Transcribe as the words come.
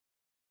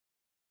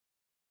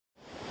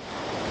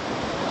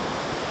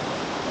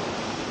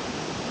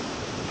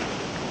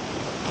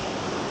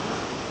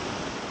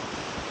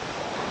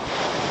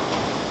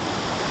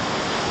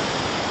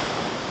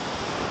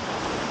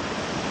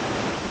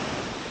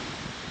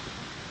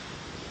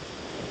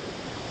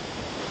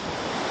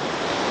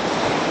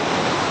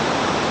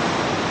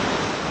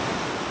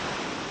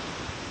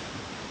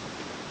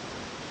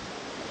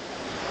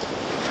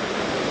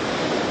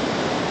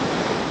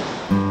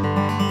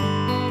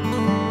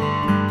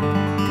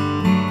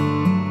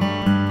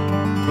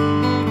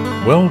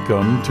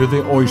Welcome to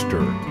the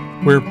Oyster,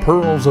 where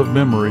pearls of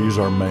memories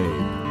are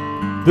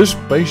made. This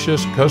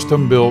spacious,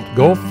 custom-built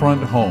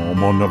Gulf-front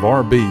home on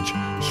Navarre Beach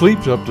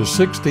sleeps up to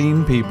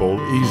 16 people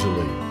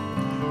easily.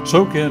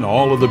 Soak in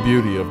all of the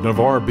beauty of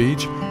Navarre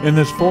Beach in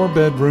this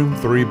 4-bedroom,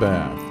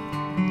 3-bath.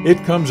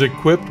 It comes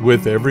equipped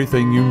with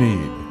everything you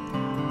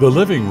need. The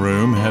living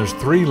room has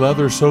 3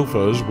 leather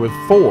sofas with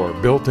 4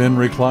 built-in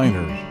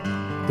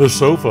recliners. The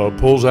sofa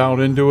pulls out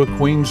into a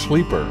queen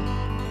sleeper.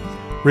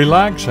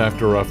 Relax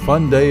after a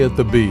fun day at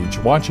the beach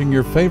watching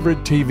your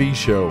favorite TV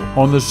show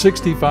on the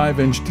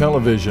 65-inch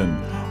television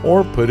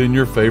or put in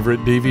your favorite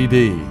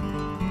DVD.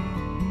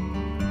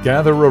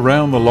 Gather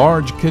around the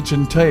large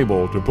kitchen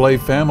table to play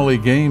family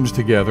games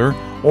together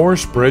or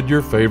spread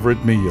your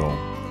favorite meal.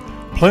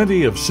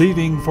 Plenty of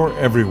seating for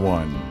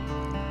everyone.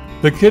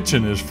 The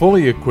kitchen is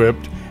fully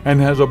equipped and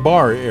has a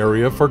bar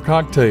area for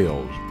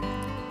cocktails.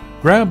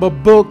 Grab a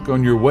book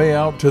on your way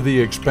out to the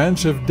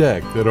expansive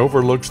deck that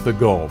overlooks the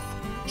Gulf.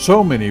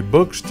 So many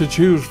books to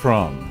choose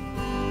from.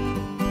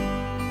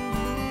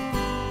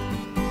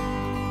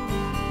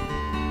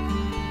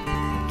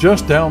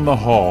 Just down the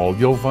hall,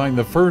 you'll find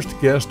the first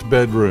guest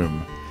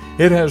bedroom.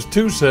 It has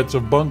 2 sets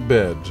of bunk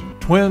beds,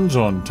 twins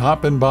on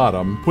top and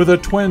bottom, with a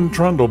twin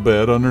trundle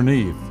bed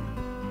underneath.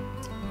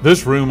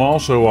 This room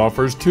also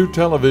offers 2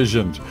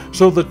 televisions,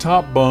 so the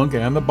top bunk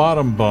and the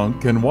bottom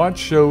bunk can watch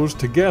shows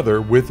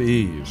together with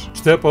ease.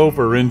 Step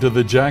over into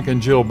the Jack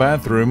and Jill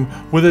bathroom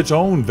with its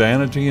own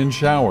vanity and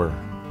shower.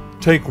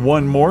 Take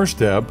one more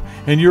step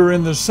and you're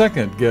in the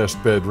second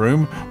guest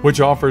bedroom,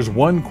 which offers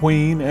 1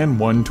 queen and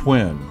 1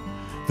 twin.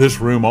 This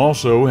room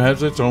also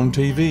has its own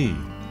TV.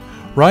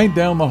 Right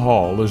down the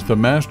hall is the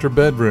master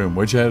bedroom,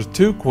 which has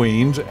 2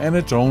 queens and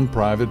its own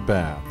private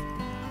bath.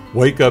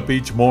 Wake up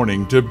each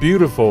morning to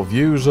beautiful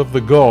views of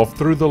the Gulf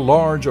through the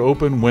large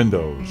open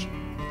windows.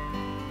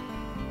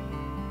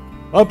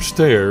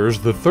 Upstairs,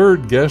 the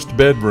 3rd guest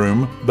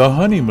bedroom, the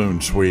honeymoon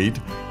suite,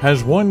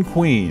 has 1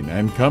 queen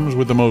and comes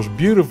with the most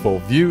beautiful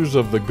views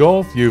of the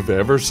Gulf you've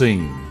ever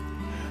seen.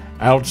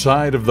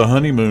 Outside of the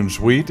honeymoon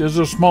suite is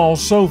a small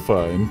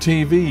sofa and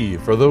TV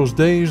for those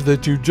days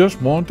that you just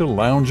want to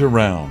lounge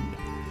around.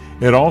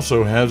 It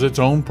also has its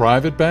own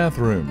private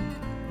bathroom.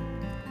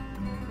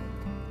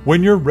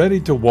 When you're ready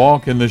to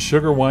walk in the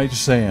sugar white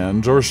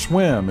sands or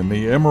swim in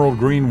the emerald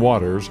green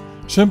waters,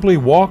 simply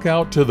walk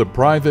out to the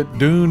private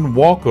dune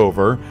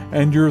walkover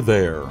and you're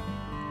there.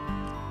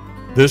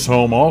 This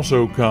home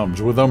also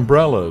comes with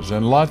umbrellas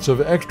and lots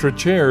of extra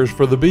chairs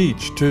for the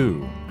beach,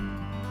 too.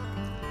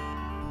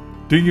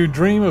 Do you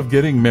dream of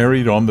getting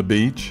married on the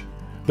beach?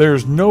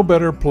 There's no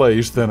better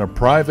place than a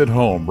private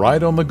home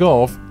right on the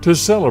Gulf to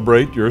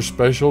celebrate your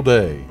special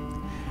day.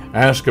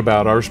 Ask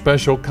about our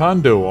special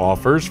condo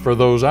offers for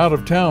those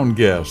out-of-town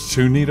guests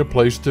who need a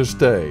place to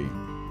stay.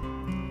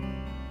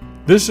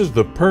 This is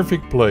the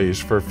perfect place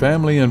for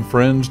family and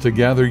friends to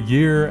gather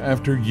year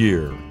after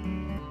year.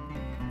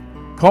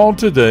 Call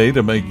today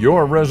to make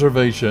your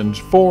reservations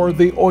for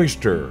the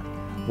Oyster,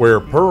 where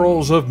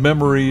pearls of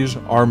memories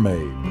are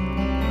made.